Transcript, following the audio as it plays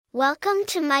Welcome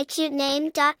to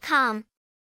mycutename.com.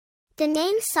 The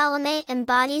name Salome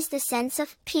embodies the sense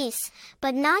of peace,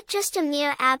 but not just a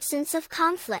mere absence of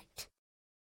conflict.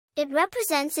 It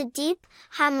represents a deep,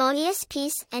 harmonious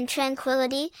peace and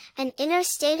tranquility, an inner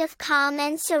state of calm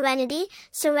and serenity,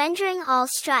 surrendering all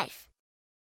strife.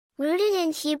 Rooted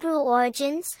in Hebrew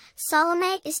origins,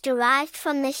 Salome is derived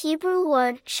from the Hebrew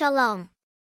word shalom.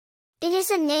 It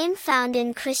is a name found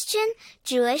in Christian,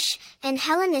 Jewish, and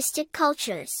Hellenistic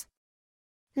cultures.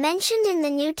 Mentioned in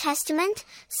the New Testament,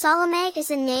 Salome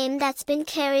is a name that's been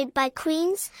carried by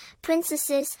queens,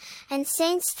 princesses, and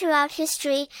saints throughout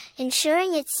history,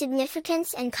 ensuring its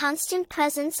significance and constant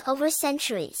presence over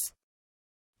centuries.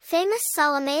 Famous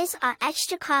Salomes are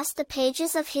etched across the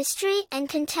pages of history and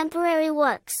contemporary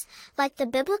works, like the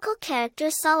biblical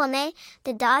character Salome,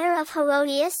 the daughter of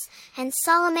Herodias, and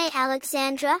Salome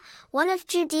Alexandra, one of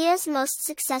Judea's most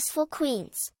successful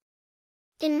queens.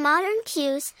 In modern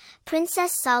cues,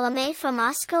 Princess Salome from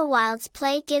Oscar Wilde's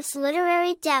play gives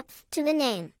literary depth to the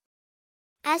name.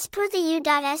 As per the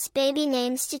U.S. baby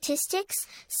name statistics,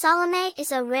 Salome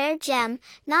is a rare gem,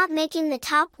 not making the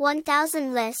top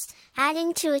 1,000 list,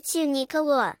 adding to its unique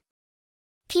allure.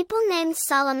 People named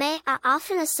Salome are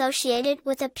often associated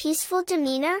with a peaceful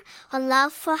demeanor, a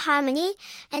love for harmony,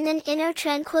 and an inner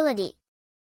tranquility.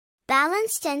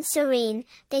 Balanced and serene,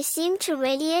 they seem to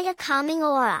radiate a calming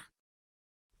aura.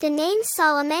 The name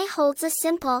Salome holds a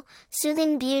simple,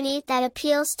 soothing beauty that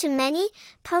appeals to many,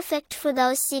 perfect for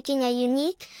those seeking a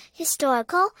unique,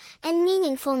 historical, and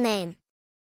meaningful name.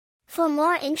 For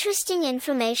more interesting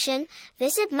information,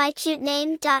 visit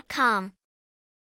mycutename.com.